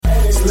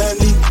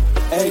Slendy,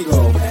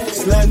 Ego,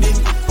 Slendy,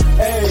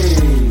 hey.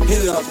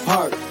 Hit it out the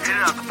park.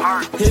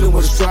 Hit it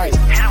with a strike.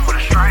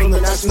 From the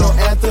national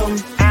anthem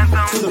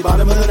to the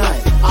bottom of the night.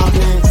 I'm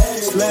in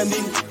Slendy,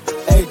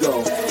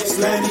 Ego,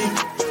 Slendy,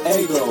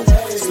 Ego,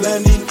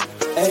 Slendy,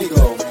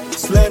 Ego,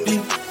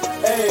 Slendy,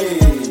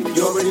 hey.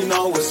 You already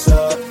know what's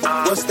up.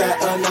 What's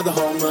that? Another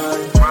home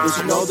run. But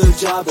you know the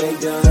job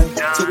ain't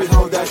done till we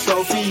hold that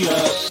trophy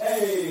up.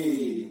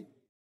 Hey.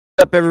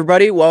 What's up,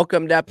 everybody?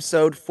 Welcome to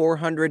episode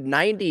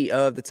 490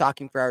 of the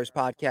Talking for Hours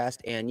podcast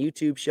and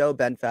YouTube show.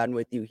 Ben Fadden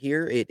with you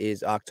here. It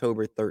is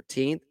October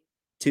 13th,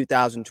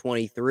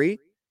 2023.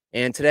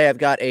 And today I've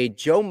got a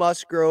Joe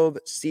Musgrove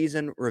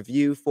season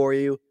review for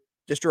you.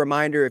 Just a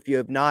reminder, if you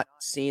have not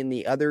seen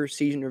the other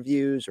season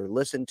reviews or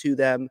listened to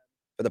them,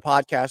 for the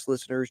podcast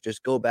listeners,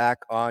 just go back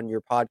on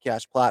your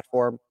podcast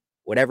platform,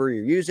 whatever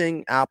you're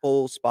using,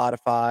 Apple,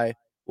 Spotify,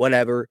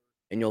 whatever,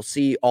 and you'll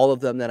see all of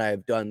them that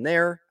I've done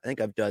there. I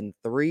think I've done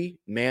 3,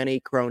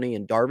 Manny, Crony,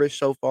 and Darvish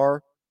so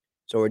far.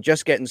 So we're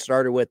just getting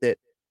started with it.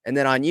 And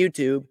then on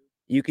YouTube,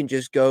 you can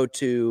just go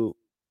to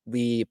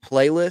the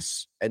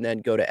playlists and then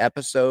go to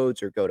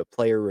episodes or go to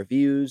player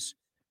reviews.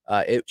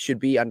 It should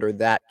be under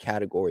that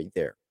category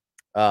there.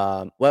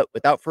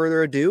 Without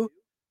further ado,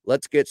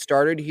 let's get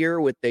started here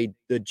with the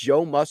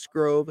Joe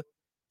Musgrove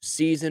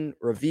season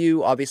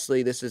review.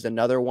 Obviously, this is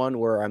another one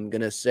where I'm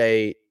going to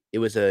say it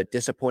was a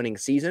disappointing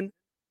season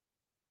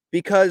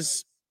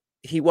because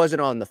he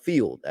wasn't on the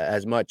field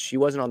as much. He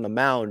wasn't on the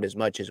mound as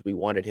much as we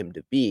wanted him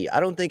to be. I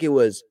don't think it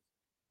was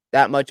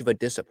that much of a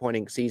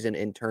disappointing season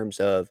in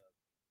terms of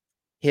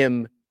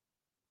him,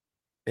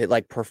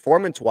 like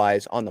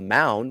performance-wise on the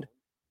mound.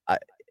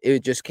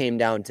 It just came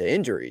down to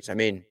injuries. I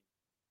mean,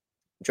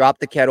 dropped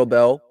the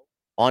kettlebell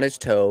on his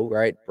toe,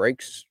 right?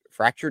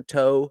 Fractured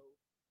toe,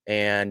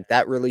 and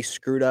that really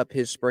screwed up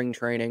his spring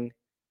training.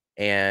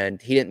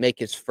 And he didn't make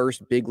his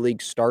first big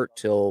league start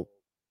till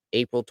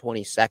April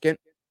 22nd,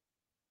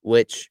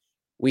 which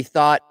we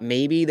thought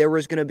maybe there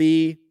was going to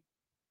be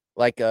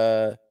like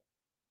a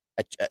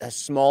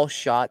small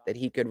shot that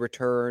he could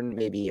return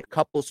maybe a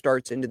couple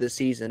starts into the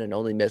season and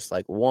only miss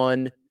like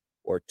 1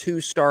 or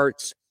 2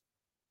 starts.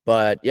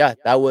 But yeah,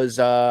 that was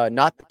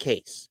not the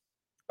case.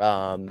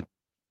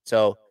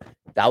 So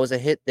that was a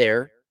hit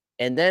there.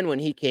 And then when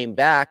he came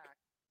back,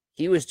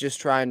 he was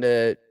just trying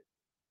to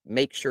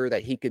make sure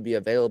that he could be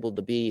available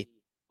to be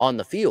on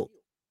the field.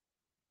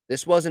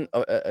 This wasn't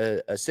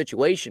a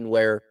situation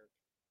where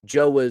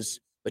Joe was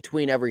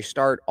between every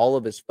start. All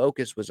of his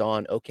focus was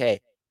on, okay,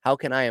 how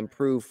can I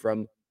improve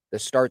from the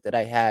start that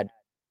I had,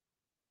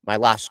 my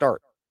last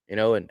start,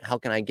 and how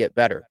can I get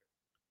better?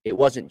 It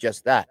wasn't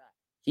just that.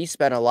 He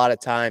spent a lot of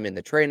time in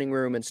the training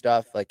room and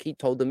stuff. Like he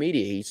told the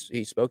media,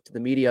 he spoke to the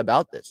media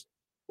about this,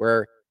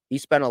 where he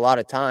spent a lot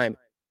of time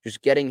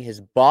just getting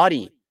his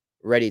body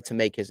ready to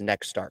make his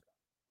next start.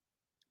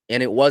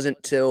 And it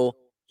wasn't till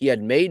he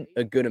had made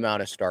a good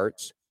amount of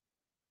starts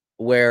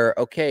where,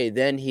 okay,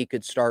 then he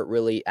could start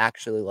really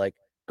actually like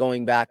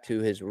going back to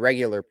his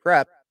regular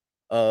prep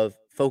of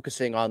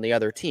focusing on the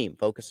other team,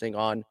 focusing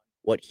on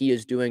what he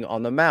is doing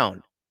on the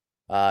mound,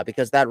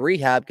 because that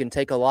rehab can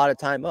take a lot of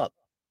time up,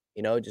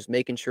 just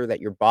making sure that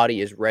your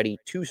body is ready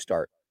to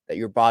start, that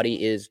your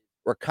body is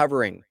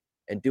recovering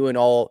and doing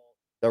all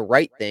the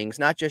right things,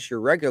 not just your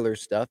regular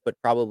stuff, but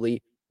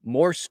probably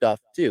more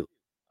stuff too.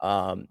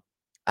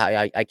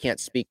 I can't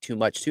speak too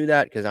much to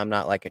that because I'm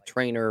not like a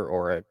trainer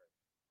or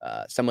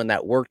someone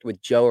that worked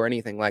with Joe or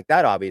anything like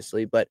that,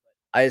 obviously. But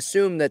I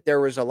assume that there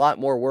was a lot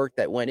more work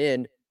that went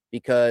in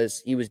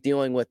because he was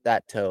dealing with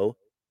that toe,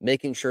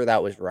 making sure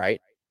that was right.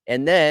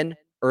 And then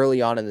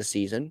early on in the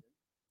season,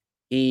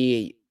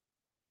 he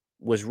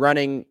was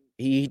running.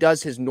 He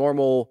does his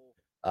normal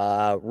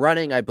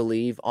running, I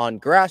believe, on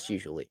grass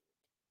usually.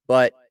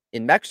 But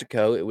in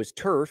Mexico, it was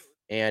turf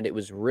and it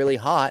was really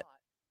hot.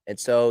 And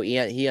so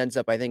he ends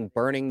up, I think,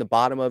 burning the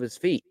bottom of his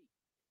feet.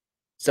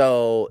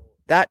 So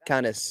that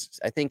kind of,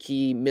 I think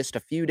he missed a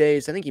few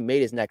days. I think he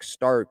made his next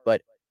start,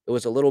 but it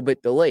was a little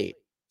bit delayed.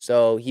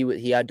 So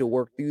he had to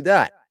work through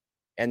that.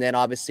 And then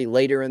obviously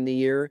later in the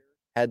year,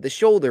 had the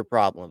shoulder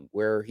problem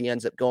where he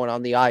ends up going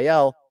on the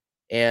IL,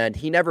 and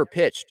he never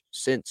pitched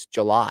since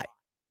July.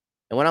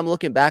 And when I'm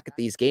looking back at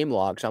these game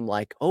logs, I'm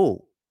like,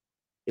 oh,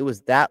 it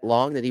was that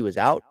long that he was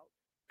out?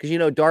 Because,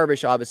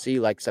 Darvish, obviously,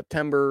 like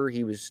September,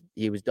 he was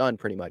done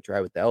pretty much,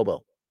 right, with the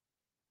elbow.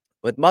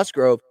 With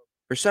Musgrove,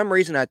 for some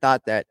reason, I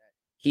thought that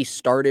he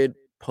started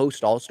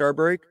post All-Star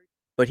break,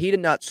 but he did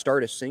not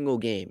start a single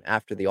game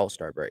after the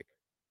All-Star break.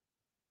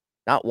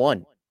 Not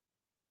one.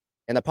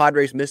 And the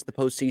Padres missed the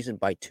postseason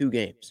by 2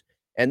 games.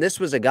 And this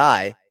was a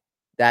guy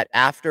that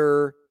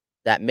after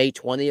that May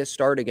 20th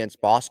start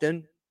against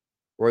Boston,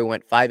 where he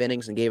went 5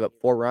 innings and gave up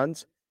 4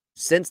 runs,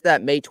 since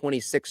that May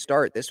 26th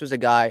start, this was a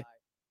guy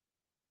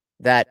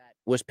that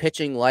was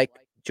pitching like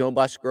Joe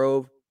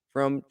Musgrove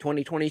from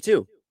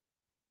 2022.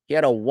 He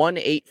had a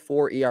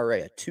 1.84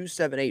 ERA, a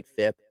 2.78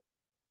 FIP.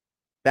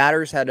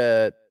 Batters had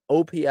a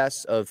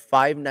OPS of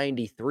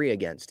 593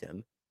 against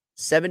him,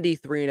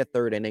 73 in a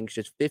third innings,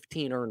 just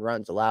 15 earned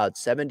runs allowed,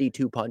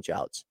 72 punch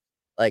outs.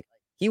 Like,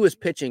 he was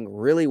pitching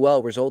really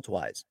well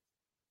results-wise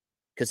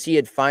because he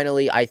had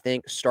finally, I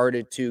think,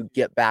 started to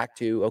get back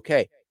to,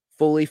 okay,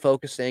 fully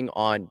focusing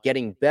on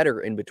getting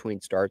better in between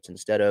starts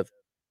instead of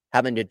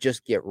having to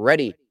just get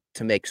ready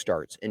to make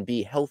starts and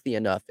be healthy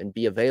enough and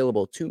be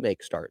available to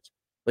make starts.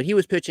 But he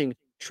was pitching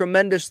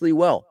tremendously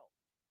well.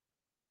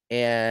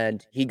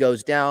 And he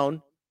goes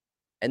down,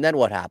 and then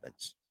what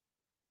happens?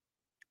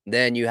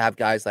 Then you have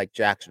guys like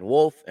Jackson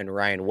Wolf and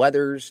Ryan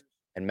Weathers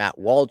and Matt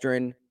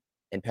Waldron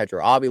and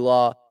Pedro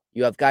Avila.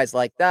 You have guys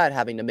like that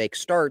having to make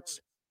starts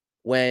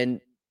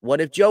when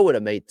what if Joe would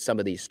have made some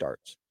of these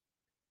starts?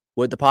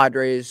 Would the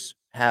Padres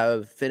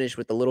have finished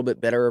with a little bit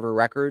better of a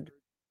record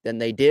than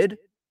they did?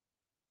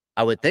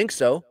 I would think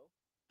so.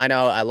 I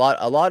know a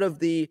lot of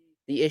the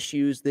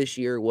issues this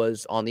year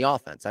was on the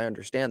offense. I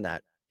understand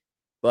that.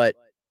 But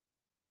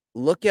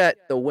look at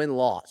the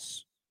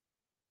win-loss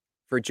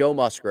for Joe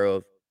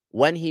Musgrove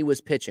when he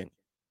was pitching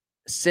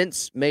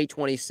since May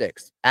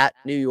 26th at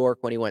New York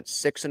when he went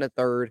 6 and a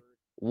third,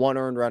 1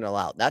 earned run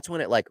allowed. That's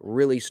when it like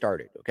really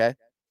started, okay?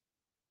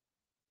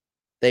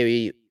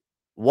 They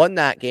won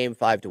that game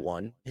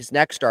 5-1. His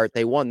next start,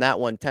 they won that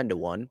one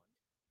 10-1.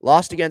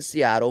 Lost against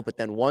Seattle, but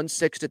then won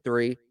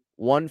 6-3,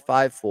 won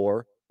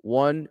 5-4,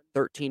 won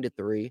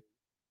 13-3,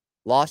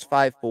 lost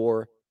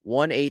 5-4,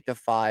 won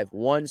 8-5,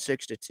 won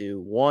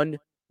 6-2, won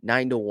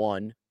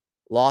 9-1,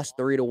 lost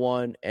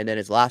 3-1, and then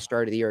his last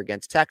start of the year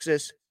against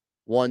Texas,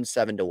 won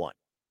 7-1.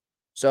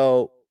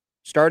 So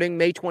starting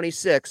May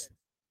 26th,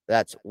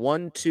 that's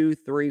 1, 2,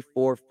 3,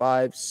 4,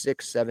 5,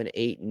 6, 7,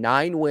 8,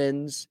 9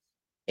 wins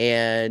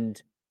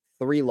and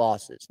 3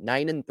 losses.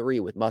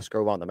 9-3 with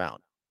Musgrove on the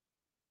mound.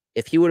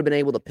 If he would have been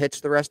able to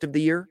pitch the rest of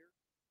the year,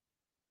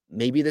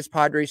 maybe this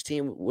Padres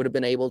team would have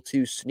been able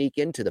to sneak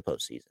into the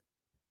postseason.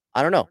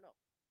 I don't know.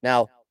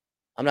 Now,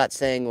 I'm not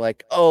saying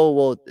like, oh,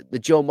 well, the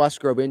Joe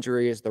Musgrove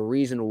injury is the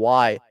reason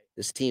why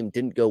this team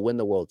didn't go win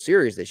the World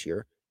Series this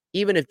year.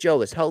 Even if Joe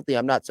was healthy,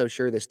 I'm not so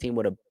sure this team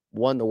would have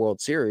won the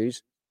World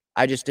Series.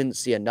 I just didn't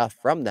see enough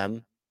from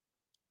them.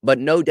 But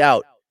no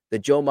doubt, the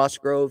Joe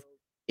Musgrove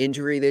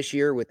injury this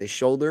year with his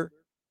shoulder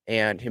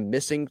and him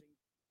missing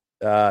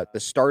the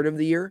start of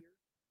the year,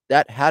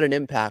 that had an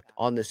impact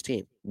on this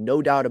team.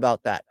 No doubt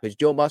about that. Because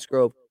Joe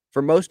Musgrove,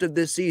 for most of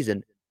this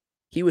season,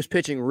 he was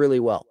pitching really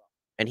well.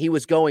 And he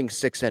was going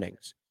 6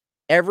 innings.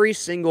 Every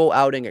single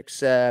outing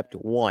except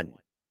one,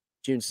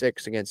 June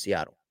 6th against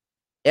Seattle.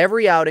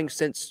 Every outing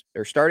since,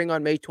 or starting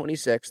on May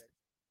 26th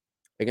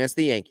against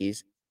the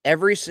Yankees,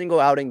 every single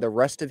outing the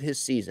rest of his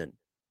season.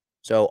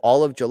 So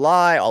all of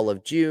July, all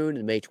of June,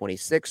 and May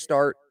 26th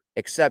start,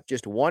 except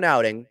just one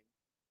outing,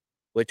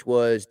 which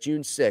was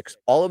June 6th.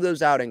 All of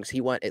those outings,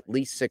 he went at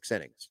least 6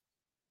 innings.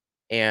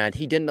 And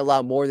he didn't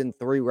allow more than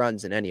 3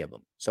 runs in any of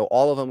them. So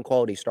all of them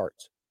quality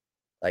starts.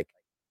 Like,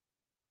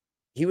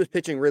 he was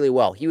pitching really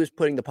well. He was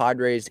putting the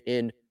Padres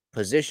in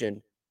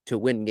position to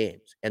win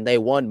games. And they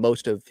won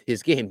most of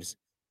his games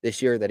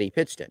this year that he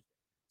pitched in.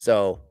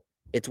 So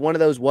it's one of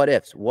those what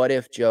ifs. What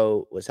if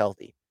Joe was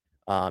healthy?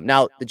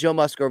 Now, the Joe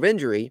Musgrove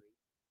injury,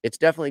 it's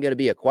definitely going to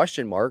be a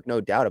question mark.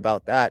 No doubt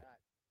about that.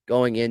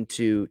 Going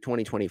into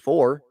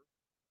 2024,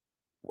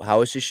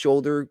 how is his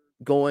shoulder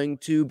going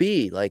to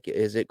be? Like,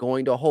 is it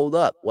going to hold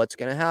up? What's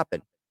going to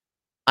happen?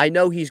 I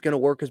know he's going to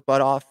work his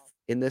butt off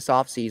in this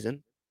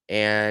offseason,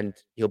 and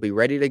he'll be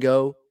ready to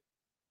go.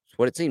 That's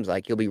what it seems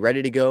like. He'll be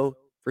ready to go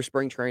for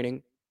spring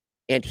training.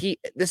 And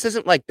this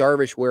isn't like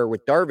Darvish, where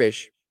with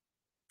Darvish,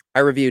 I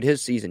reviewed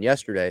his season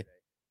yesterday.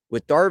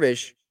 With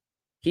Darvish,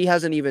 he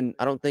hasn't even,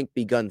 I don't think,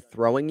 begun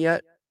throwing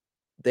yet.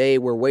 They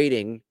were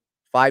waiting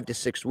 5 to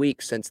 6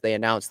 weeks since they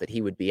announced that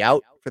he would be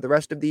out for the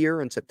rest of the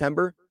year in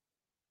September.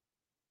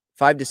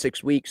 5 to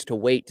 6 weeks to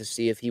wait to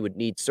see if he would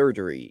need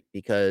surgery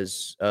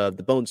because of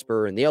the bone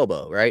spur in the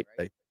elbow, right?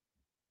 Like,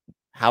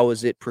 how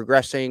is it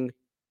progressing?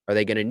 Are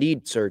they going to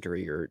need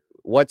surgery, or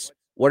what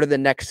are the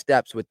next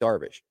steps with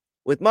Darvish?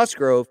 With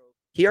Musgrove,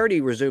 he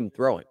already resumed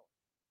throwing.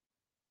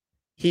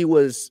 He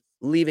was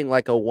leaving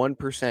like a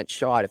 1%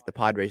 shot if the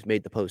Padres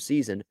made the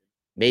postseason.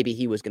 Maybe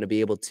he was going to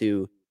be able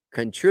to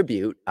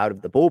contribute out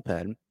of the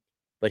bullpen,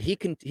 but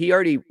he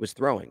already was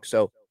throwing.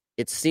 So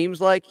it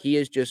seems like he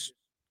is just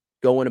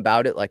going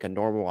about it like a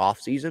normal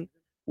offseason,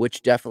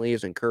 which definitely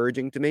is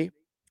encouraging to me.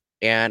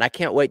 And I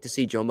can't wait to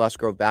see Joe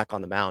Musgrove back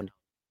on the mound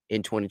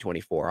in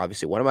 2024.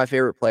 Obviously, one of my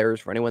favorite players.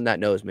 For anyone that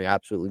knows me, I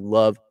absolutely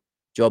love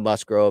Joe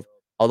Musgrove.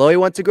 Although he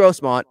went to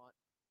Grossmont,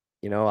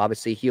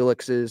 obviously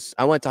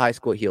I went to high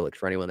school at Helix,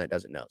 for anyone that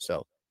doesn't know.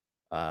 So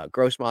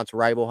Grossmont's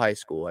rival high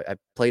school. I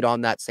played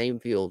on that same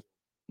field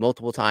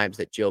multiple times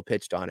that Joe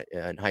pitched on it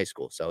in high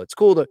school. So it's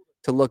cool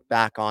to look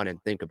back on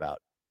and think about.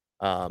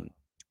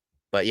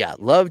 But yeah,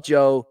 love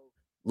Joe.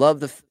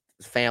 Love the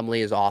family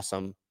is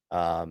awesome.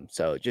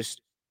 So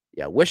just,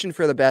 wishing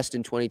for the best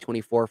in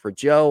 2024 for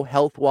Joe,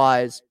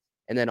 health-wise,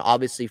 and then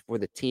obviously for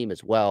the team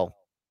as well.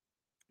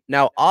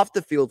 Now, off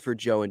the field for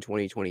Joe in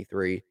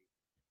 2023,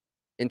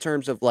 in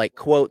terms of like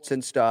quotes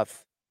and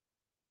stuff,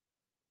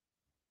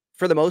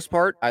 for the most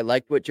part, I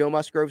liked what Joe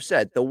Musgrove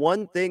said. The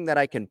one thing that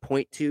I can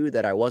point to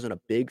that I wasn't a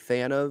big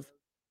fan of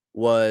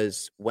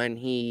was when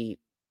he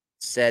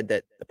said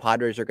that the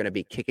Padres are going to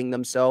be kicking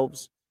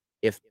themselves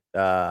if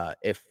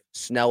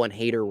Snell and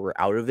Hader were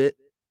out of it.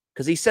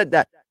 Because he said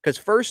that. Because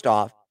first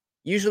off,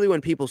 usually when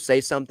people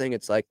say something,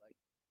 it's like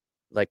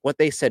what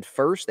they said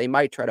first, they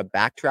might try to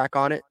backtrack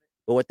on it,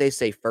 but what they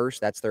say first,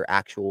 that's their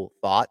actual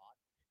thought.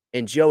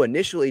 And Joe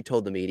initially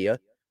told the media,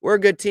 "We're a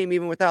good team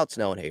even without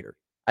Snell and Hader."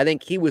 I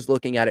think he was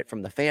looking at it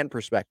from the fan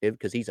perspective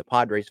because he's a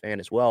Padres fan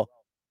as well.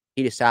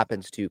 He just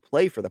happens to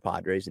play for the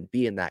Padres and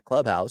be in that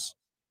clubhouse.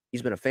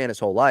 He's been a fan his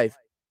whole life.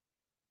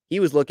 He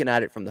was looking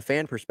at it from the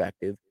fan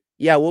perspective.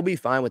 Yeah, we'll be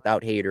fine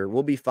without Hader.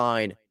 We'll be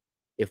fine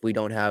if we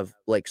don't have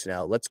Blake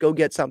Snell. Let's go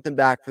get something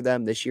back for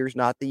them. This year's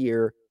not the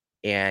year.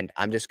 And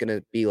I'm just going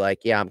to be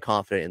like, yeah, I'm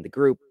confident in the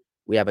group.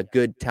 We have a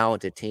good,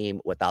 talented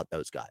team without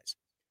those guys.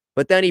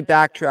 But then he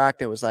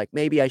backtracked and was like,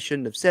 maybe I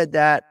shouldn't have said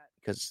that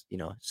because,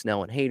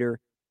 Snell and Hader,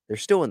 they're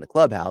still in the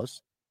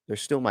clubhouse. They're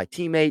still my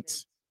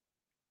teammates.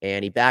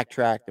 And he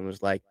backtracked and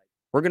was like,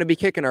 we're going to be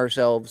kicking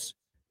ourselves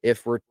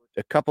if we're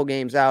a couple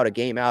games out, a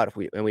game out, if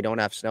we don't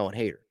have Snell and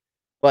Hader.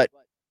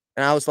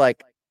 And I was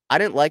like, I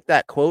didn't like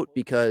that quote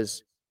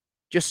because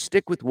just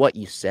stick with what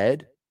you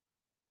said.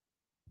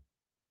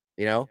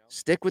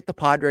 Stick with the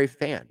Padre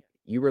fan.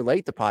 You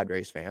relate to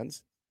Padres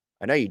fans.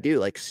 I know you do.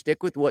 Like,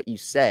 stick with what you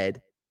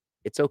said.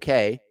 It's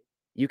okay.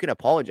 You can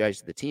apologize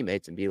to the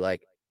teammates and be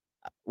like,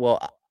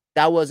 well,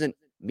 that wasn't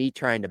me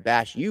trying to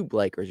bash you,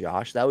 Blake or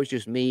Josh. That was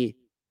just me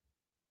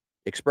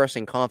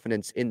expressing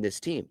confidence in this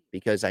team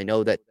because I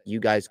know that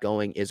you guys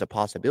going is a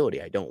possibility.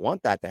 I don't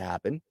want that to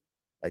happen.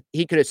 Like,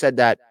 he could have said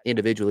that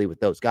individually with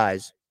those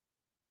guys.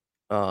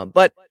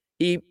 But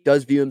he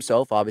does view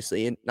himself,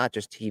 obviously, and not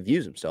just he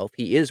views himself,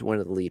 he is one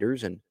of the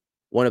leaders and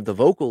one of the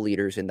vocal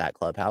leaders in that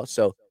clubhouse.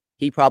 So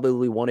he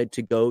probably wanted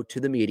to go to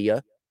the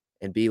media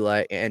and be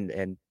like,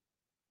 and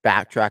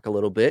backtrack a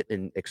little bit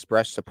and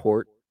express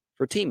support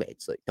for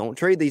teammates. Like, don't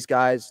trade these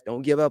guys.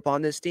 Don't give up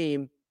on this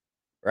team.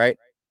 Right.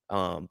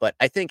 But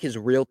I think his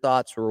real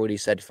thoughts were what he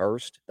said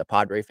first, the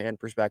Padre fan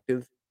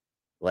perspective.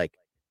 Like,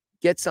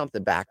 get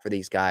something back for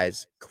these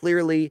guys.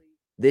 Clearly,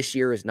 this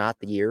year is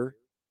not the year.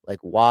 Like,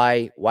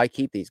 why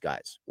keep these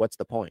guys? What's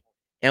the point?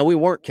 And we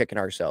weren't kicking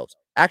ourselves.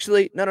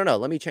 Actually, no.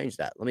 Let me change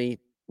that.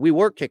 We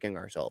were kicking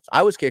ourselves.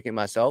 I was kicking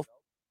myself.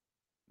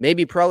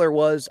 Maybe Preller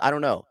was, I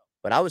don't know.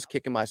 But I was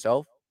kicking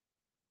myself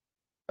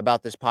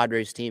about this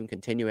Padres team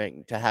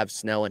continuing to have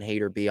Snell and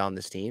Hader be on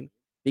this team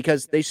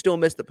because they still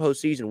missed the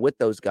postseason with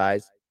those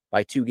guys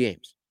by 2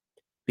 games.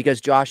 Because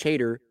Josh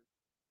Hader,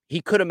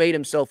 he could have made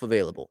himself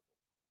available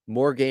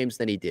more games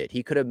than he did.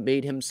 He could have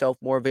made himself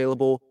more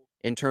available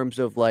in terms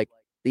of like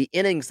the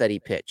innings that he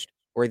pitched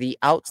or the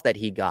outs that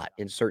he got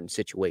in certain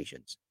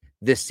situations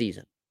this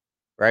season,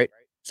 right?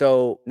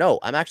 So, no,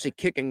 I'm actually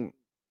kicking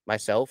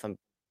myself. The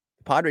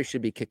Padres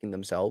should be kicking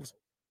themselves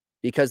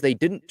because they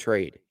didn't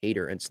trade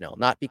Hader and Snell,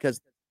 not because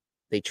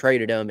they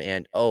traded him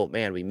and, oh,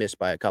 man, we missed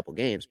by a couple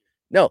games.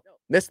 No,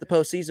 missed the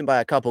postseason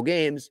by a couple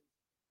games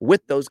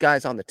with those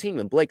guys on the team,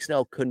 and Blake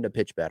Snell couldn't have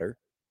pitched better.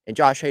 And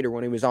Josh Hader,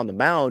 when he was on the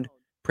mound,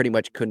 pretty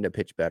much couldn't have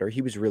pitched better.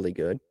 He was really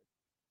good,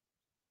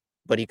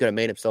 but he could have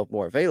made himself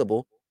more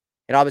available.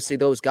 And obviously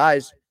those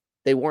guys,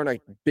 they weren't a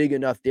big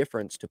enough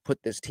difference to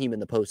put this team in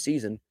the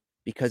postseason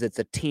because it's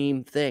a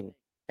team thing.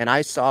 And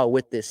I saw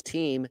with this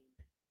team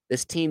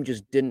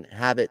just didn't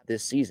have it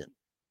this season.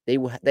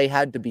 They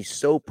had to be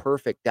so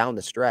perfect down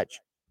the stretch.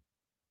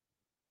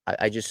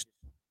 I just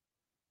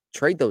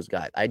trade those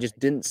guys. I just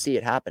didn't see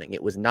it happening.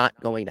 It was not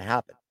going to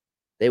happen.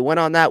 They went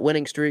on that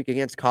winning streak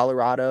against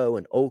Colorado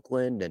and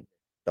Oakland and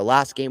the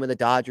last game of the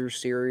Dodgers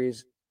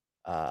series.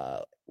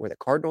 Were the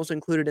Cardinals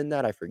included in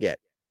that? I forget.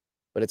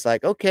 But it's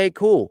like, okay,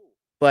 cool.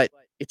 But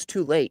it's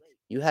too late.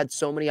 You had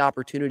so many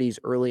opportunities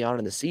early on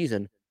in the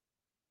season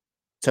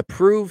to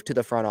prove to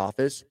the front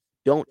office,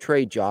 don't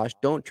trade Josh,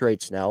 don't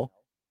trade Snell.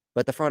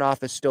 But the front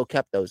office still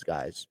kept those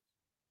guys.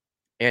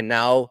 And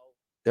now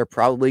they're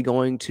probably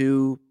going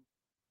to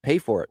pay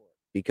for it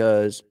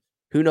because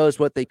who knows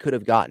what they could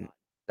have gotten.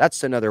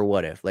 That's another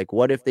what if. Like,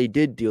 what if they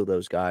did deal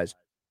those guys?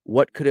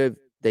 What could have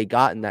they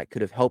gotten that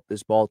could have helped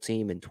this ball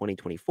team in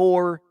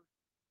 2024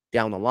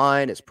 down the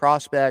line as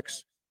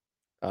prospects?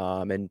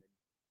 And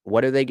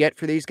what do they get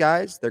for these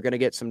guys? They're going to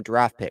get some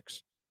draft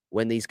picks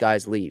when these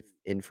guys leave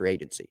in free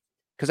agency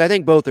because I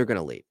think both are going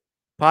to leave.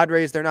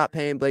 Padres, they're not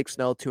paying Blake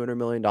Snell $200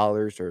 million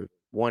or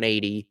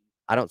 $180.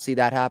 I don't see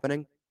that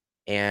happening.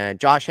 And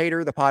Josh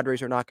Hader, the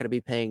Padres are not going to be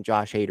paying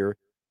Josh Hader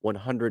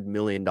 $100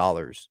 million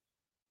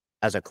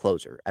as a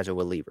closer, as a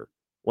reliever.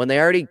 When they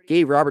already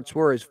gave Robert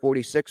Suarez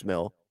 $46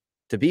 million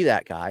to be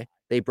that guy,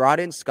 they brought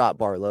in Scott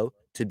Barlow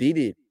to be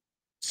the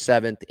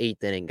 7th,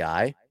 8th inning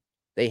guy.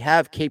 They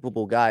have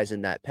capable guys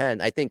in that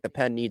pen. I think the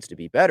pen needs to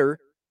be better,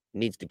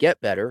 needs to get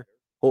better.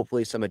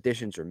 Hopefully some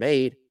additions are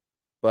made,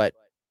 but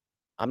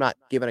I'm not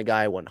giving a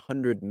guy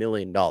 $100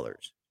 million,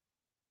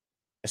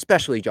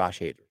 especially Josh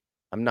Hader.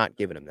 I'm not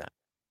giving him that.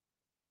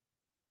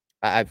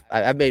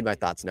 I've made my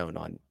thoughts known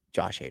on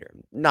Josh Hader.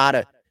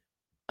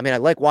 I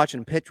like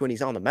watching him pitch when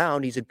he's on the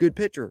mound. He's a good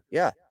pitcher,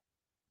 yeah.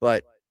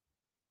 But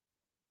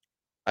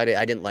I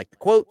didn't like the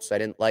quotes. I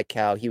didn't like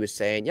how he was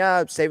saying, yeah,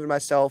 I'm saving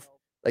myself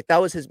Like,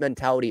 that was his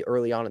mentality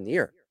early on in the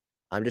year.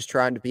 I'm just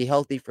trying to be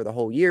healthy for the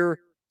whole year,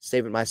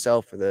 saving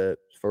myself for the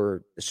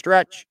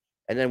stretch.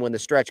 And then when the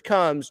stretch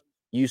comes,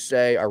 you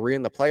say, "Are we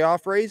in the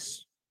playoff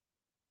race?"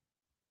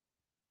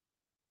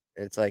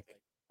 And it's like,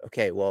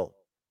 okay, well,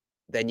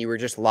 then you were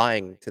just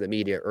lying to the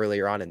media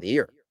earlier on in the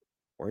year,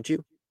 weren't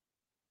you?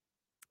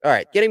 All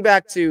right, getting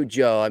back to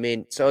Joe. I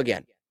mean, so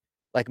again,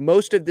 like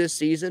most of this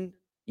season,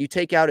 you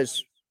take out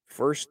his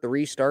first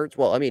 3 starts.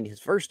 Well, I mean, his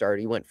first start,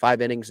 he went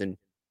 5 innings and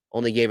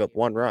only gave up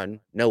 1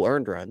 run, no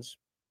earned runs.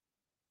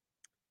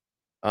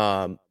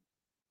 Um,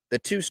 the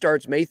 2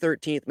 starts, May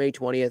 13th, May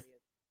 20th,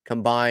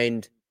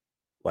 combined,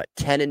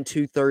 10 and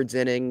 2/3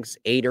 innings,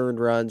 8 earned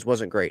runs,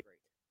 wasn't great.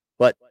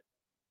 But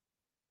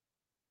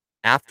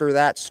after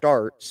that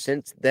start,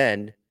 since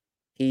then,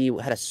 he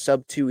had a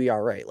sub 2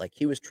 ERA. Like,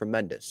 he was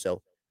tremendous.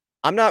 So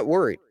I'm not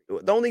worried.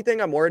 The only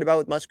thing I'm worried about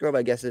with Musgrove,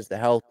 I guess, is the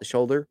health, the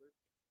shoulder.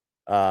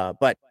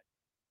 But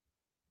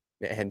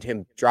and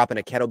him dropping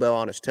a kettlebell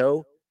on his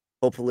toe.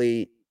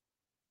 Hopefully,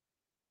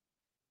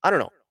 I don't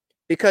know,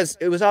 because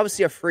it was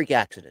obviously a freak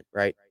accident,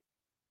 right?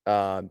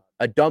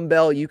 A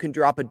dumbbell, you can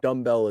drop a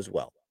dumbbell as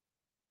well,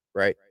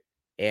 right?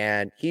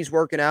 And he's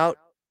working out.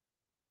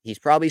 He's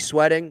probably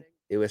sweating.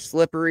 It was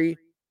slippery.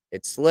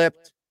 It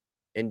slipped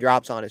and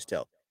drops on his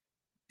toe.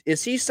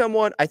 Is he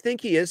someone? I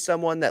think he is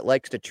someone that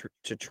likes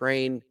to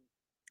train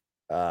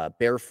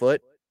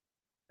barefoot.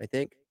 I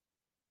think,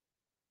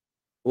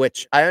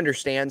 which I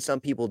understand some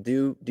people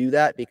do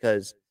that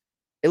because,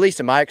 at least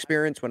in my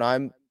experience, when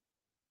I'm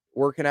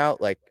working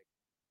out, like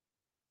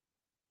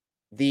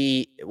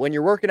when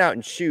you're working out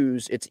in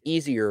shoes, it's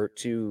easier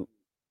to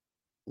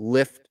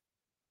lift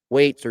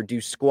weights or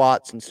do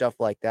squats and stuff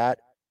like that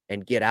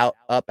and get out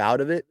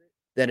of it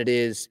than it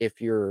is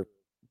if you're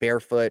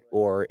barefoot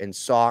or in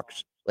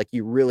socks. Like,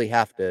 you really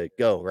have to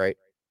go, right?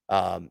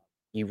 Um,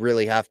 you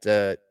really have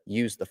to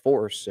use the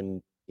force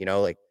and,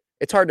 like,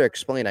 it's hard to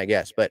explain, I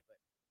guess, but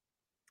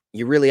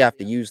you really have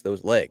to use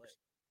those legs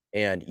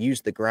and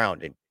use the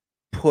ground and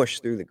push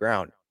through the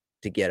ground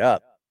to get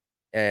up.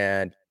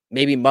 And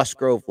maybe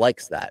Musgrove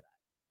likes that.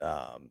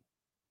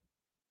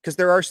 Because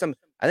there are some,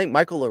 I think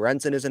Michael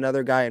Lorenzen is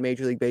another guy in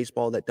Major League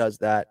Baseball that does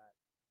that.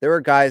 There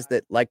are guys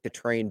that like to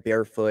train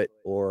barefoot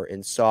or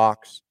in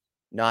socks,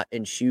 not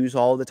in shoes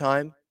all the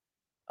time.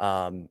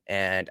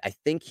 And I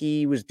think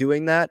he was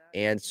doing that.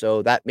 And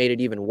so that made it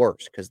even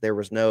worse because there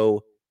was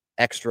no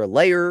extra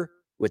layer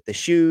with the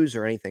shoes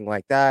or anything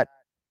like that.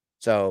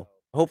 So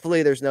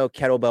hopefully there's no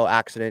kettlebell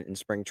accident in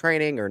spring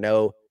training or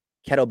no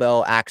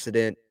kettlebell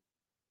accident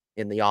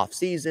in the off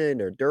season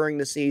or during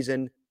the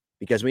season,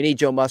 because we need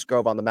Joe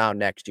Musgrove on the mound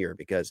next year.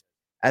 Because,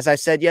 as I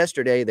said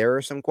yesterday, there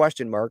are some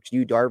question marks.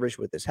 Yu Darvish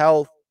with his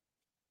health.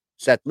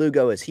 Seth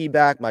Lugo, is he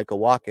back? Michael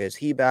Wacha, is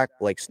he back?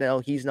 Blake Snell,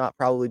 he's not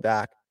probably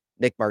back.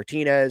 Nick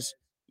Martinez,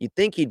 you'd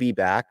think he'd be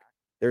back.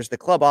 There's the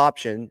club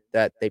option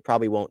that they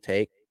probably won't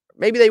take.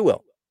 Maybe they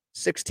will.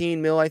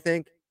 16 mil, I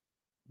think.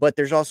 But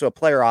there's also a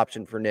player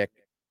option for Nick.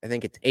 I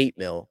think it's 8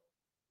 mil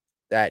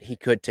that he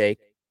could take.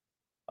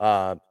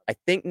 I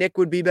think Nick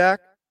would be back,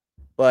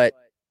 but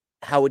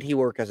how would he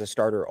work as a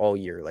starter all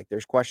year? Like,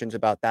 there's questions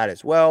about that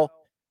as well.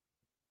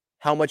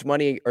 How much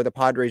money are the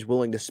Padres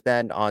willing to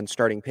spend on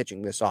starting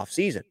pitching this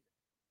offseason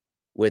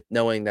with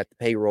knowing that the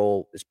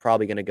payroll is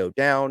probably going to go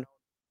down?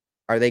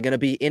 Are they going to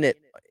be in it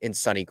in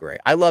Sonny Gray?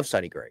 I love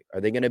Sonny Gray. Are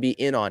they going to be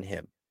in on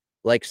him?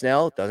 Blake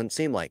Snell, doesn't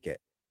seem like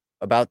it.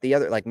 About the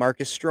other, like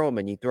Marcus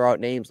Stroman, you throw out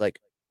names like,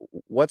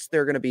 what's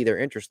there going to be their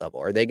interest level?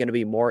 Are they going to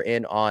be more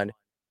in on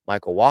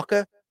Michael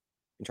Wacha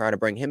and trying to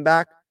bring him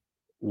back?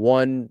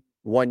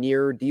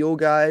 One-year deal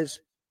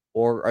guys,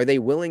 or are they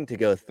willing to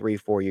go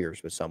 3-4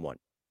 years with someone?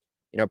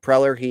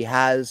 Preller, he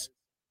has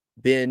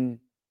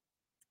been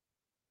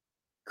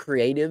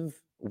creative,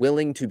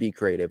 willing to be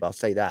creative, I'll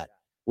say that,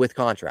 with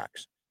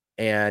contracts.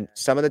 And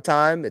some of the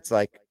time it's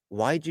like,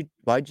 why'd you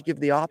give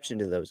the option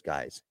to those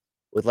guys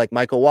with like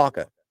Michael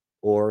Wacha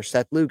or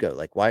Seth Lugo?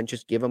 Like, why didn't you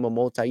just give them a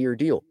multi-year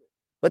deal?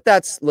 But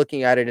that's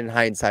looking at it in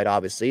hindsight,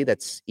 obviously.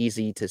 That's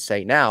easy to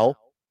say now.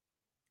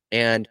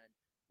 And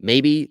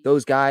maybe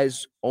those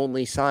guys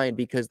only signed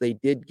because they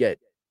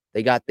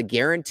got the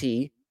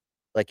guarantee.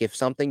 Like, if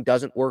something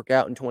doesn't work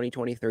out in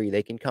 2023,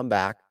 they can come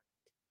back.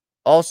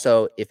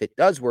 Also, if it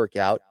does work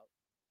out,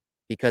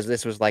 because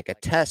this was like a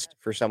test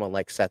for someone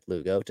like Seth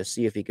Lugo to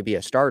see if he could be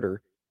a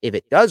starter, if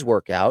it does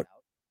work out,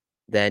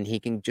 then he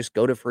can just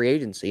go to free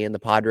agency and the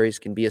Padres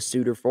can be a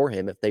suitor for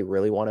him if they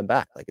really want him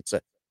back. Like,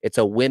 it's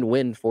a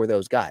win-win for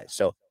those guys.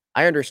 So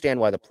I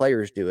understand why the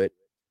players do it.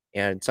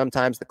 And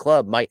sometimes the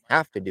club might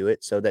have to do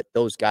it so that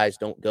those guys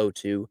don't go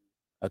to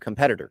a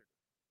competitor,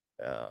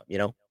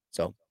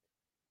 so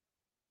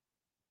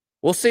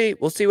we'll see.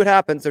 We'll see what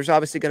happens. There's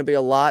obviously going to be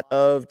a lot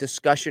of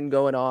discussion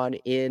going on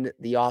in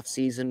the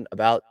offseason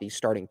about the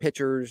starting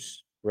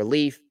pitchers,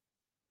 relief,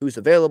 who's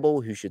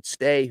available, who should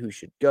stay, who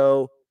should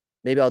go.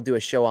 Maybe I'll do a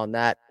show on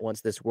that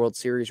once this World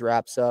Series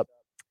wraps up.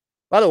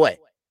 By the way,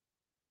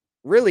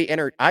 really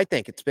I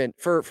think it's been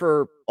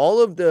for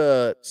all of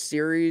the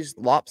series,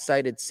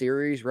 lopsided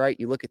series, right?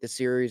 You look at the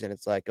series and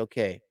it's like,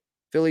 okay,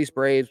 Phillies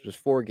Braves was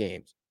 4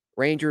 games.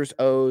 Rangers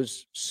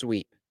O's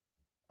sweep.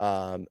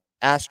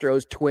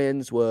 Astros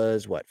Twins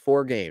was what?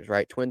 4 games,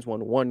 right? Twins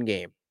won 1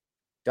 game.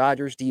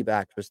 Dodgers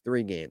D-backs was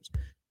 3 games.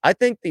 I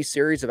think these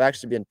series have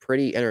actually been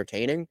pretty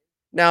entertaining.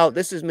 Now,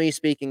 this is me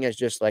speaking as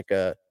just like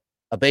a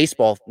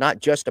baseball, not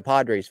just a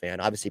Padres fan.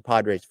 Obviously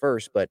Padres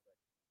first, but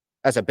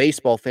as a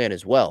baseball fan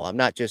as well. I'm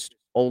not just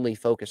only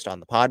focused on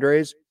the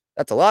Padres.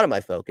 That's a lot of my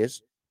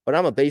focus, but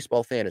I'm a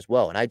baseball fan as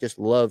well, and I just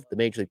love the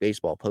Major League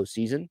Baseball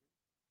postseason.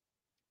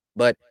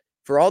 But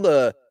for all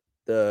the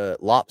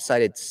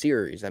lopsided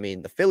series, I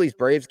mean, the Phillies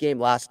Braves game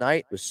last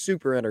night was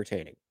super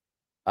entertaining.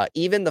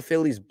 Even the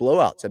Phillies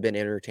blowouts have been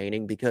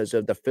entertaining because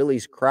of the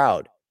Phillies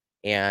crowd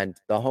and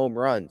the home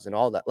runs and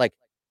all that, like,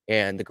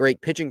 and the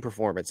great pitching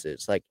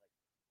performances. Like,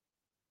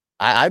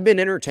 I've been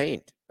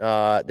entertained.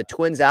 The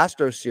Twins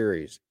Astros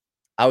series,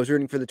 I was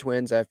rooting for the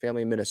Twins. I have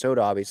family in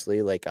Minnesota,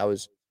 obviously. Like,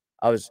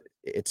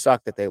 it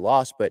sucked that they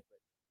lost, but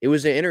it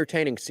was an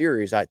entertaining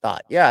series, I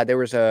thought. Yeah, there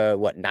was a,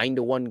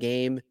 9-1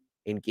 game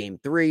in game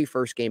 3,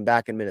 first game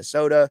back in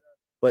Minnesota,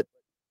 but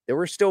there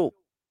were still,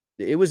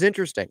 it was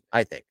interesting,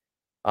 I think.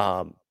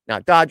 Now,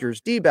 Dodgers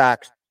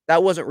D-backs,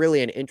 that wasn't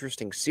really an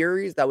interesting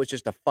series. That was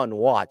just a fun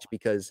watch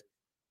because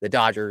the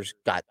Dodgers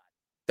got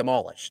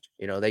demolished.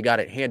 They got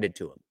it handed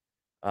to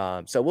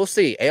them. So we'll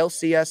see.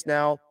 ALCS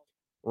now,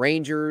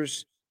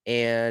 Rangers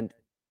and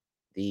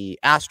the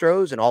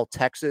Astros, an all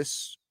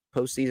Texas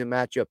postseason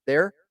matchup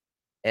there.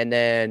 And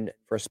then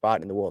for a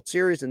spot in the World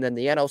Series. And then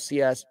the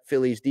NLCS,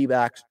 Phillies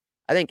D-backs.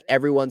 I think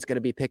everyone's going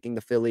to be picking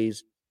the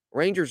Phillies.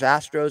 Rangers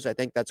Astros, I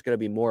think that's going to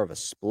be more of a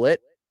split.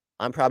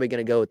 I'm probably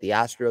going to go with the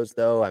Astros,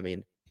 though. I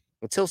mean,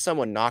 until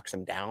someone knocks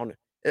them down.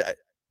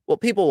 Well,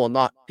 people have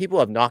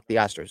knocked the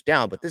Astros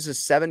down, but this is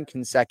 7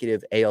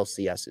 consecutive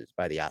ALCSs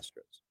by the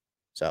Astros.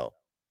 So,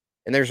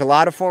 and there's a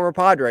lot of former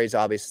Padres,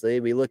 obviously.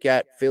 We look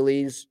at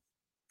Phillies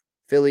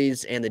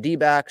and the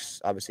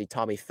D-backs, obviously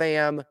Tommy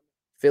Pham.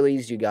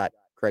 Phillies, you got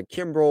Craig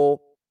Kimbrell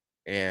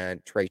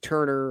and Trey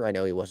Turner. I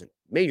know he wasn't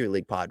Major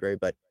League Padre,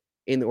 but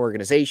in the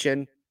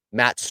organization.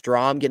 Matt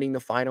Strahm getting the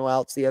final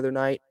outs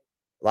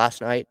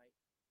last night.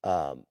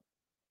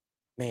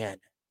 Man,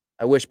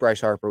 I wish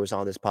Bryce Harper was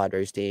on this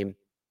Padres team.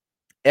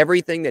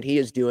 Everything that he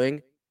is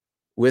doing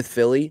with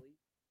Philly,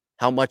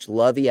 how much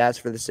love he has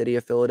for the city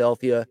of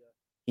Philadelphia.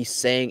 He's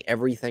saying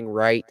everything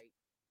right.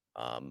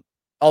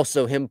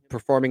 Also, him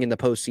performing in the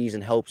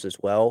postseason helps as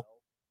well.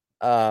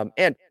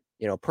 And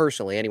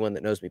personally, anyone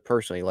that knows me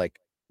personally, like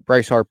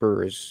Bryce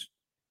Harper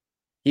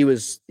he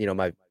was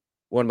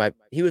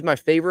my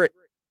favorite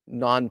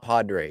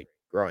non-Padre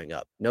growing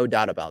up. No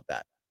doubt about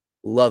that.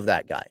 Love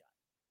that guy.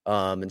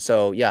 And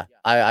so, yeah,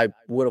 I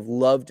would have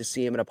loved to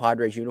see him in a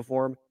Padres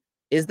uniform.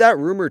 Is that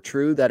rumor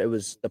true that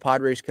the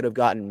Padres could have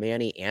gotten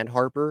Manny and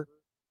Harper,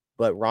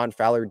 but Ron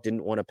Fowler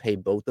didn't want to pay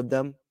both of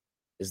them?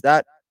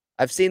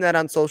 I've seen that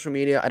on social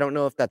media. I don't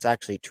know if that's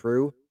actually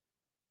true.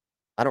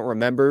 I don't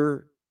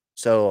remember.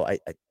 So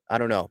I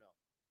don't know.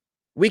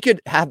 We could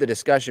have the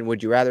discussion.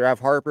 Would you rather have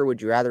Harper?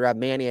 Would you rather have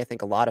Manny? I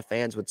think a lot of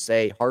fans would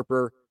say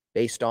Harper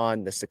based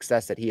on the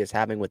success that he is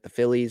having with the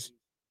Phillies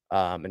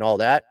and all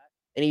that.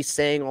 And he's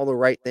saying all the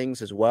right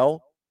things as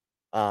well.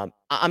 I'm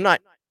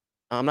not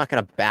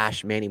going to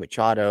bash Manny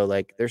Machado.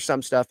 Like, there's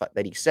some stuff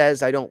that he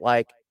says I don't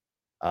like.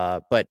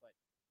 But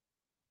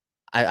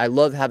I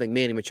love having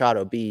Manny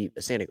Machado be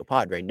a San Diego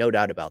Padre. No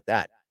doubt about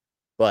that.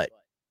 But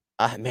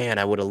man,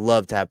 I would have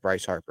loved to have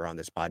Bryce Harper on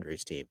this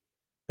Padres team.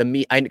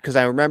 Because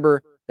I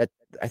remember that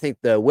I think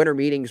the winter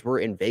meetings were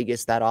in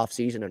Vegas that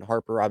offseason, and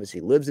Harper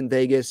obviously lives in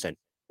Vegas, and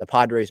the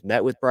Padres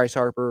met with Bryce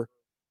Harper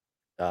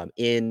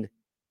in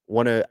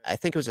I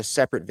think it was a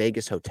separate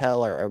Vegas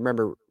hotel. I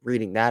remember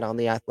reading that on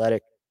The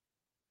Athletic,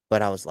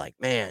 but I was like,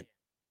 man,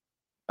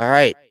 all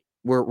right,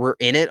 we're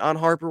in it on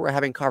Harper. We're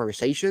having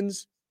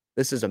conversations.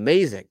 This is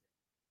amazing.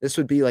 This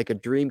would be like a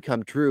dream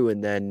come true,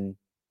 and then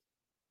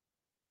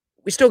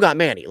we still got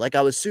Manny. Like,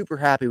 I was super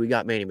happy we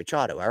got Manny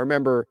Machado. I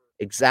remember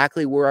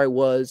exactly where I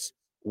was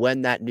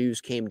when that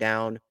news came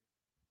down.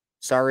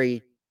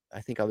 Sorry, I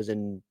think I was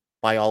in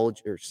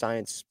biology or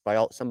science,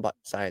 some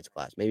science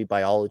class, maybe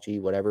biology,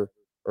 whatever,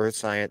 earth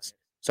science.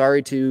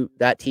 Sorry to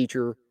that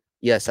teacher.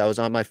 Yes, I was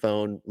on my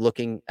phone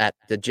looking at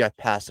the Jeff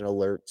Passan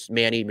alerts.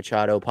 Manny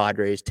Machado,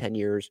 Padres, 10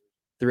 years,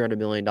 $300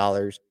 million.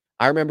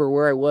 I remember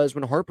where I was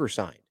when Harper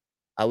signed.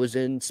 I was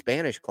in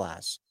Spanish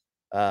class.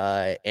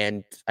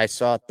 And I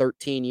saw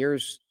 13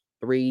 years,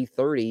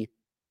 330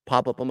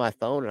 pop up on my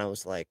phone. And I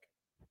was like,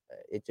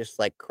 it just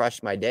like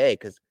crushed my day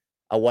because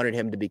I wanted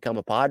him to become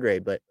a Padre,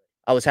 but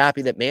I was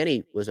happy that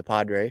Manny was a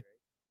Padre.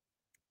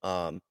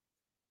 But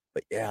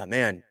yeah,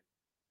 man,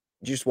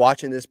 just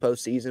watching this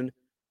postseason,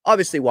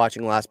 obviously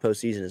watching last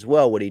postseason as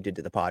well, what he did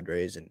to the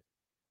Padres and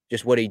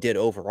just what he did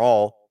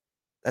overall.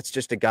 That's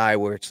just a guy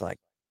where it's like,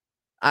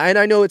 and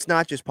I know it's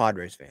not just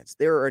Padres fans.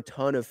 There are a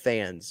ton of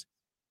fans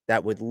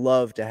that would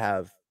love to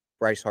have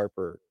Bryce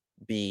Harper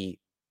be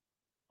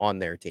on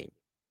their team.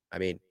 I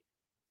mean,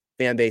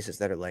 fan bases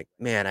that are like,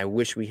 man, I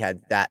wish we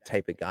had that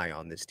type of guy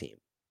on this team.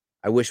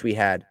 I wish we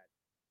had,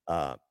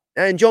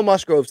 and Joe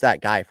Musgrove's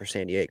that guy for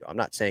San Diego. I'm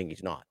not saying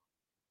he's not,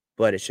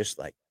 but it's just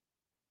like,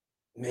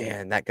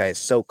 man, that guy is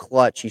so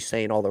clutch. He's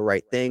saying all the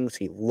right things.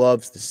 He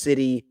loves the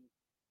city,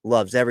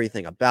 loves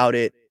everything about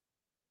it.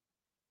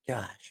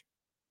 Gosh,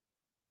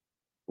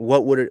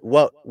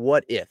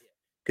 what if?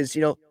 Because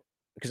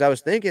because I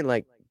was thinking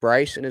like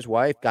Bryce and his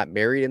wife got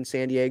married in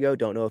San Diego.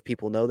 Don't know if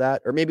people know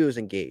that, or maybe it was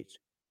engaged.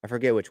 I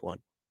forget which one,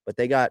 but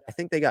I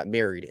think they got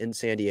married in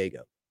San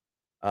Diego.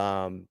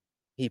 Um,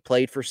 he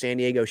played for San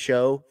Diego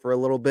Show for a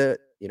little bit,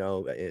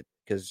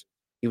 because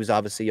he was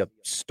obviously a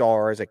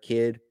star as a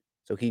kid.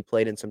 So he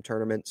played in some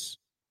tournaments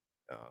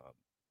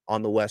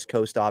on the West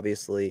Coast,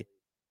 obviously.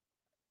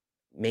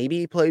 Maybe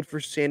he played for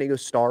San Diego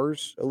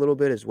Stars a little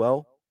bit as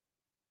well.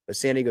 But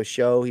San Diego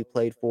Show he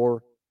played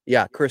for.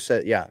 Yeah, Chris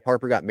said, yeah,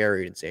 Harper got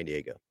married in San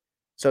Diego.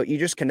 So you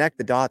just connect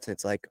the dots and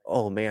it's like,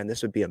 oh man,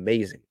 this would be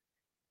amazing.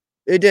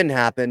 It didn't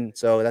happen.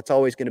 So that's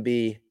always going to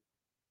be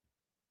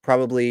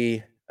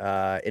probably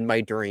in my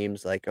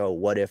dreams, like, oh,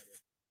 what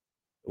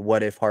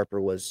if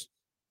Harper was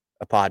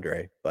a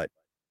Padre? But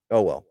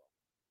oh well.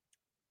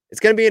 It's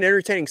going to be an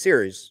entertaining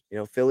series.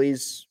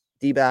 Phillies,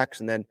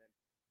 D-backs, and then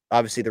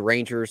obviously the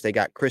Rangers. They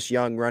got Chris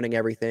Young running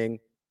everything,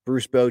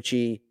 Bruce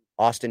Bochy,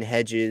 Austin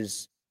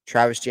Hedges,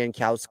 Travis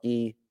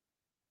Jankowski.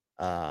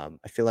 I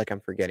feel like I'm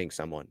forgetting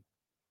someone.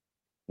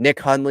 Nick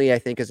Hundley, I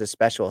think, is a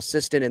special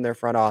assistant in their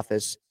front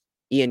office.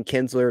 Ian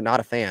Kinsler, not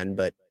a fan,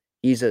 but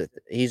he's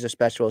a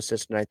special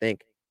assistant, I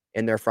think,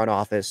 in their front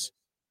office.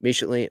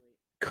 Recently,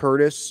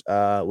 Curtis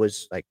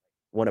was like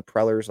one of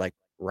Preller's like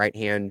right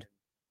hand,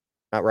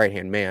 not right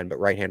hand man, but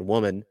right hand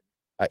woman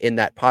in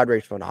that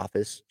Padres front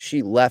office.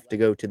 She left to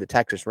go to the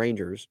Texas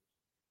Rangers,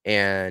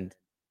 and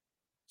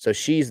so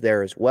she's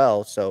there as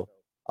well. So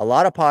a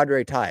lot of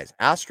Padre ties.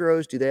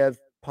 Astros, do they have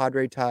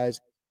Padre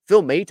ties?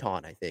 Phil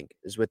Maton, I think,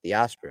 is with the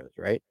Astros,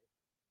 right?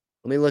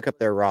 Let me look up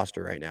their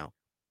roster right now.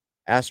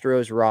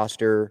 Astros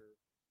roster.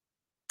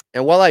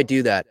 And while I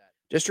do that,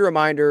 just a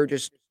reminder,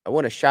 I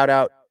want to shout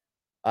out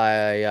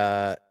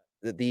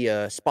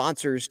the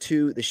sponsors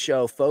to the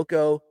show.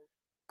 Foco,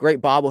 great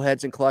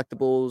bobbleheads and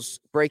collectibles,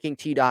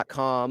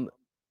 breakingt.com.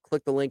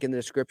 Click the link in the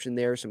description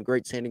there. Some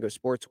great San Diego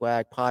sports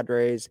swag,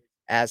 Padres,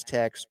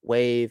 Aztecs,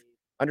 Wave,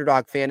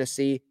 Underdog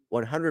Fantasy,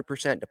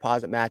 100%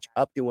 deposit match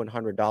up to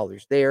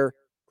 $100 there.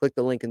 Click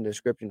the link in the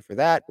description for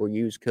that or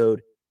use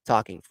code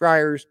Talking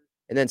Friars.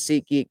 And then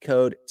SeatGeek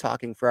code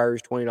Talking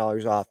Friars,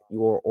 $20 off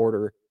your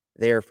order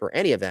there for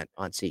any event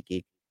on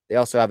SeatGeek. They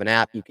also have an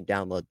app. You can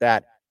download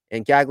that.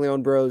 And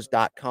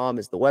GaglioneBros.com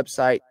is the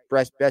website.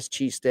 Best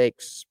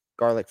cheesesteaks,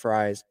 garlic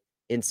fries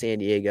in San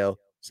Diego.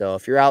 So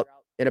if you're out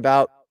and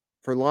about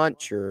for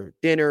lunch or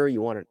dinner,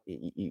 you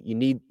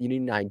need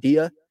an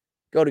idea,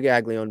 go to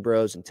Gaglione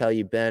Bros and tell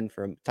you Ben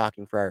from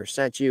Talking Friars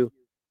sent you.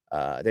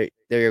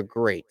 They're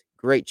great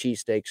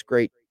cheesesteaks,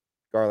 great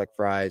garlic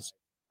fries,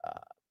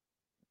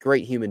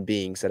 great human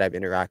beings that I've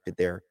interacted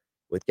there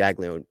with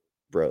Gaglione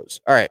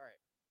Bros. All right.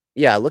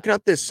 Yeah, looking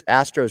at this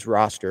Astros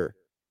roster,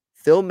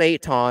 Phil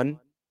Maton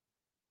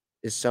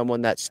is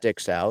someone that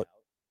sticks out.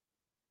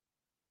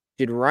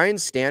 Did Ryan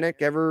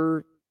Stanek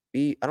ever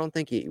be? I don't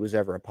think he was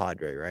ever a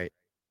Padre, right?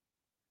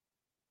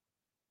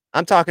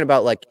 I'm talking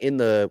about like in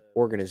the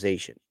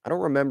organization. I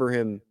don't remember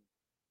him.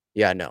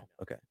 Yeah, no.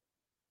 Okay.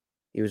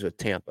 He was with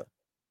Tampa.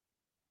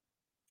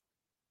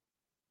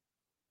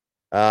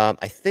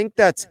 I think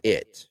that's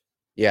it.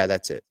 Yeah,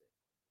 that's it.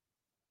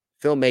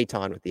 Phil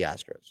Maton with the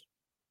Astros.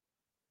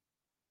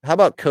 How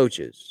about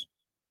coaches?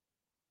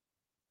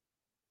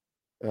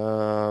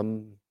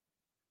 No.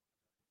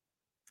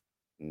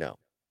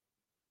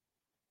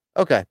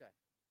 Okay.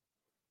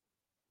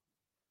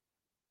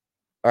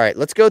 All right,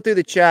 let's go through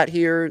the chat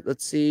here.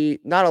 Let's see.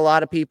 Not a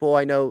lot of people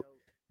I know.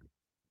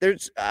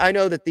 I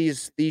know that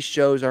these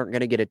shows aren't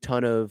going to get a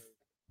ton of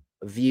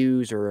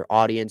views or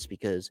audience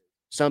because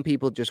some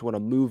people just want to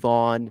move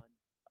on,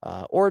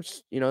 or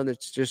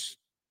it's just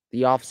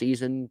the off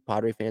season.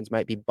 Padre fans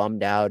might be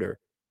bummed out, or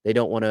they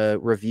don't want to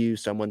review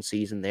someone's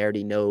season. They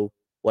already know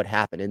what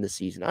happened in the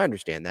season. I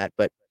understand that,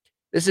 but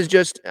this is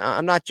just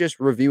I'm not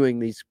just reviewing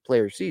these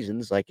players'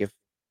 seasons. Like if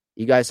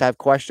you guys have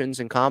questions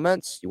and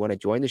comments, you want to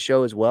join the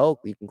show as well,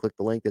 you can click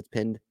the link that's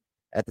pinned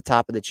at the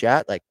top of the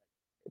chat. Like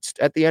it's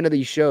at the end of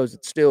these shows,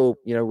 it's still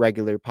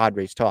regular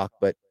Padres talk,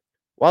 but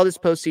while this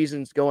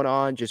postseason's going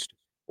on, just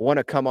want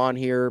to come on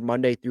here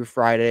Monday through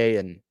Friday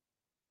and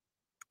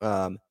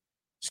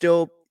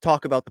still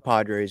talk about the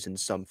Padres in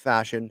some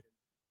fashion.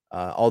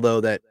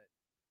 Although that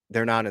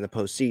they're not in the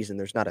postseason,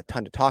 there's not a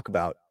ton to talk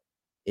about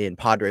in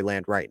Padre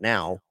land right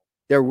now.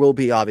 There will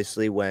be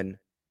obviously when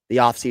the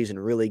offseason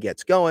really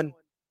gets going.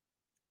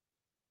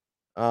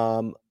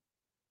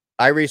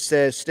 Iris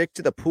says, stick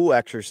to the pool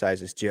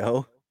exercises,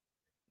 Joe.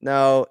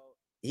 No,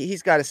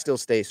 he's got to still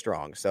stay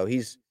strong. So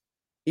he's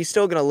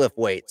still going to lift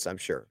weights, I'm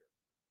sure.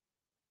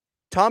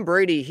 Tom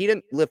Brady, he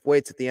didn't lift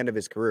weights at the end of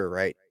his career,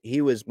 right? He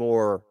was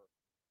more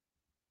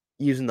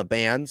using the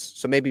bands.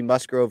 So maybe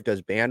Musgrove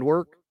does band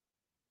work.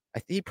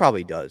 He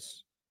probably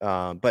does.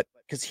 But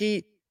because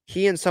he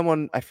and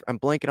someone, I'm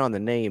blanking on the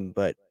name,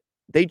 but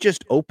they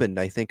just opened,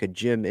 I think, a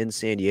gym in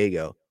San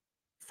Diego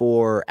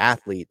for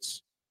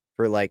athletes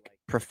for like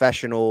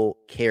professional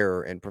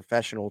care and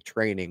professional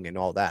training and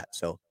all that.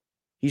 So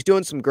he's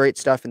doing some great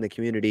stuff in the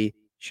community.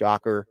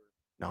 Shocker,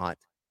 not.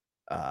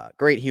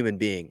 Great human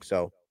being.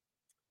 So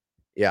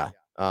yeah.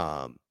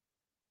 Um,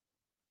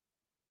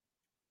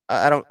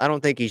 I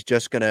don't think he's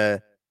just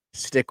gonna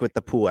stick with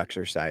the pool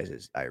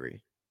exercises,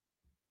 Irie.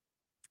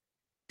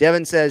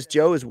 Devin says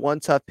Joe is one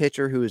tough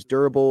pitcher who is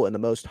durable and the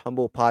most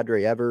humble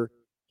Padre ever.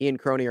 He and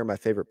Crony are my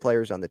favorite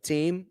players on the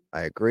team.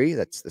 I agree.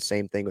 That's the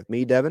same thing with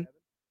me, Devin.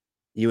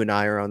 You and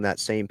I are on that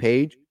same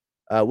page.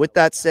 With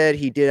that said,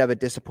 he did have a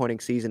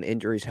disappointing season.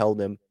 Injuries held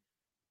him.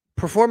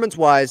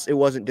 Performance-wise, it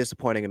wasn't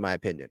disappointing in my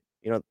opinion.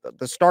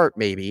 The start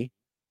maybe,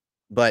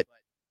 but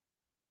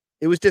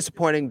it was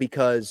disappointing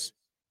because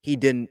he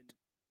didn't,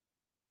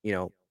 you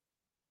know,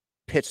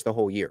 pitch the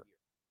whole year.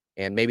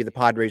 And maybe the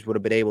Padres would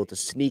have been able to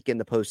sneak in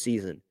the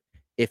postseason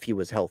if he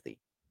was healthy.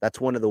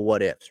 That's one of the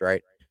what ifs,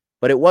 right?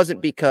 But it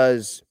wasn't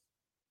because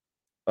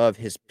of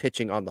his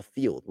pitching on the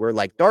field. Where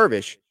like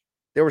Darvish,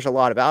 there was a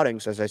lot of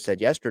outings, as I said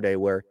yesterday,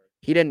 where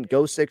he didn't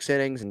go 6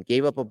 innings and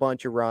gave up a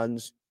bunch of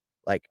runs,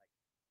 like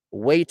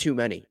way too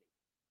many.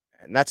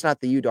 And that's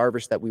not the Yu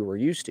Darvish that we were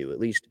used to, at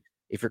least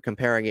if you're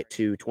comparing it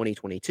to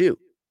 2022.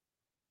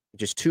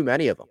 Just too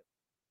many of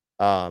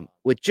them.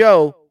 With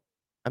Joe,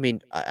 I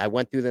mean, I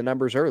went through the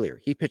numbers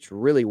earlier. He pitched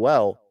really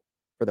well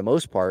for the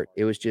most part.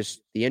 It was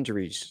just the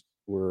injuries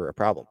were a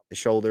problem. The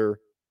shoulder,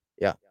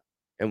 yeah.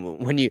 And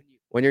when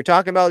you're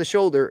talking about the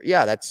shoulder,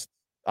 yeah, that's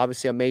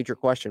obviously a major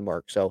question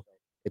mark. So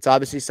it's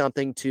obviously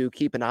something to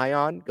keep an eye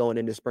on going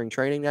into spring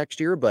training next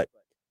year. But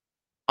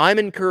I'm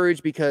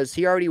encouraged because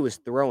he already was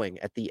throwing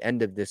at the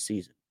end of this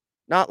season.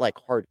 Not like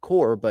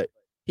hardcore, but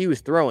he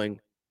was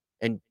throwing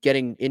and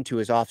getting into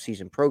his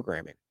offseason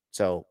programming.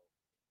 So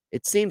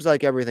it seems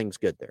like everything's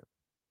good there.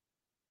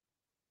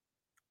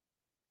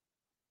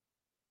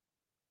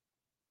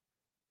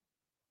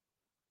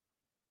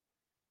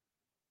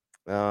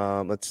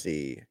 Let's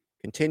see.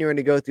 Continuing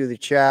to go through the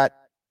chat.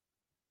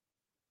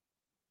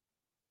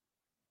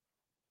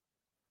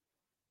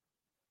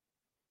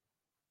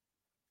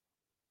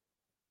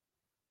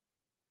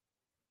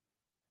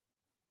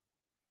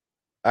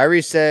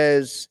 Irie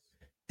says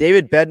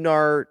David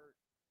Bednar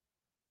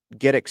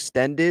get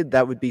extended.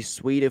 That would be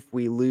sweet if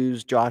we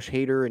lose Josh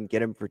Hader and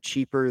get him for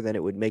cheaper. Then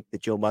it would make the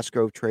Joe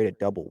Musgrove trade a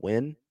double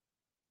win.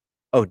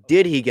 Oh,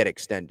 did he get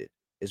extended?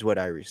 Is what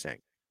Irie's saying.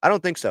 I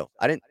don't think so.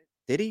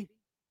 Did he?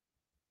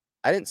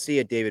 I didn't see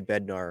a David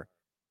Bednar.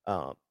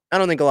 I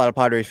don't think a lot of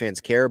Padres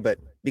fans care, but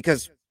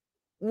because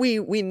we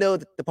know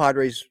that the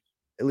Padres,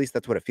 at least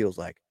that's what it feels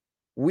like.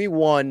 We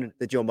won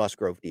the Joe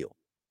Musgrove deal.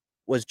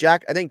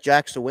 I think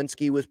Jack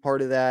Sawinski was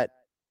part of that.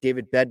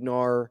 David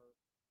Bednar.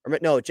 Or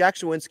no, Jack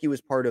Sawinski was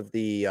part of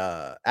the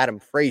Adam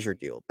Frazier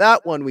deal.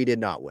 That one we did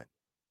not win.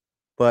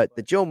 But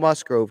the Joe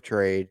Musgrove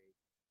trade,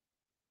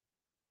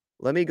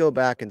 let me go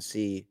back and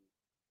see.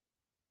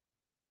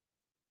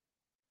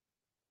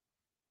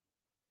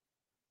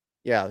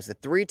 Yeah, it was a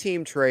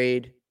 3-team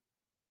trade.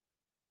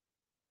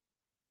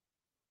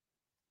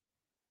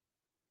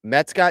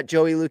 Mets got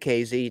Joey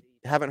Lucchesi.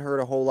 Haven't heard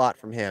a whole lot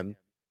from him.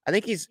 I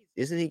think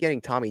isn't he getting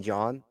Tommy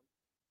John?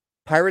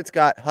 Pirates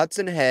got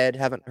Hudson Head.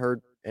 Haven't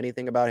heard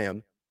anything about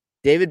him.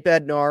 David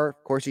Bednar,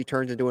 of course, he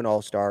turns into an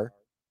all-star.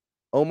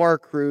 Omar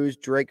Cruz,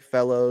 Drake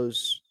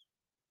Fellows,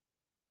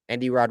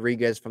 Andy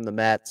Rodriguez from the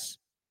Mets.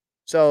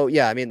 So,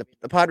 yeah, I mean,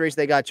 the Padres,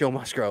 they got Joe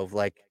Musgrove.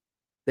 Like,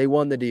 they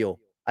won the deal.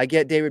 I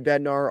get David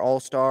Bednar,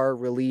 all-star,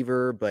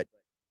 reliever, but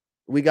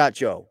we got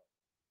Joe.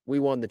 We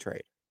won the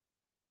trade.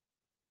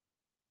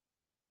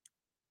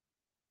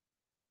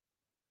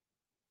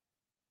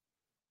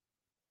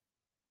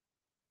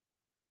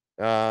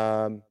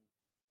 Irie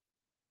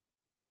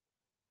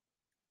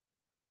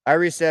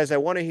says, I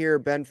want to hear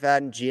Ben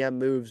Fadden GM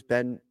moves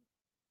Ben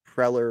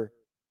Preller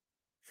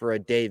for a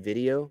day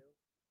video.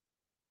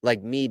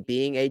 Like me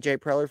being AJ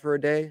Preller for a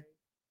day.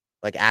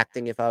 Like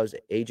acting if I was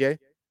AJ.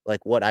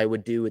 Like what I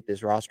would do with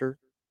this roster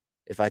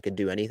if I could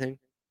do anything.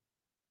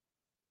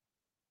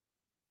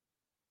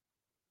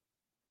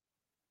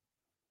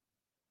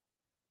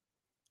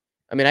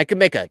 I mean, I could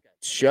make a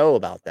show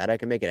about that. I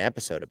could make an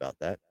episode about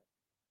that.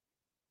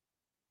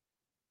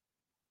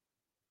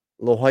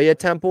 La Jolla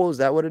Temple, is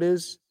that what it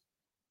is?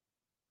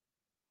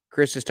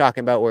 Chris is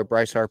talking about where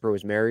Bryce Harper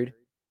was married.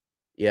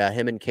 Yeah,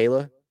 him and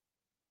Kayla.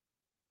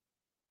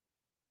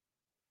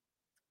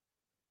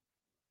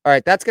 All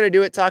right, that's going to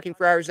do it. Talking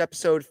for Hours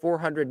episode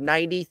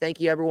 490. Thank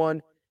you,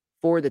 everyone,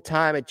 for the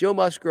time at Joe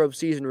Musgrove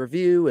season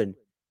review and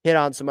hit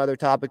on some other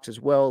topics as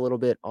well, a little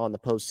bit on the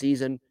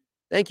postseason.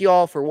 Thank you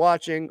all for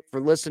watching, for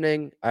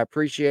listening. I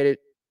appreciate it.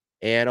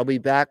 And I'll be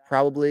back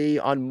probably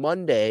on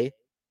Monday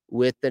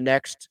with the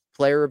next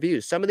player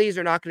reviews. Some of these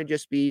are not going to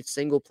just be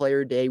single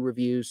player day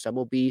reviews. Some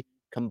will be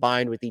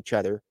combined with each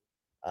other.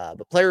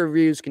 But player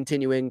reviews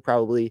continuing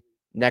probably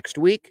next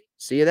week.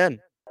 See you then.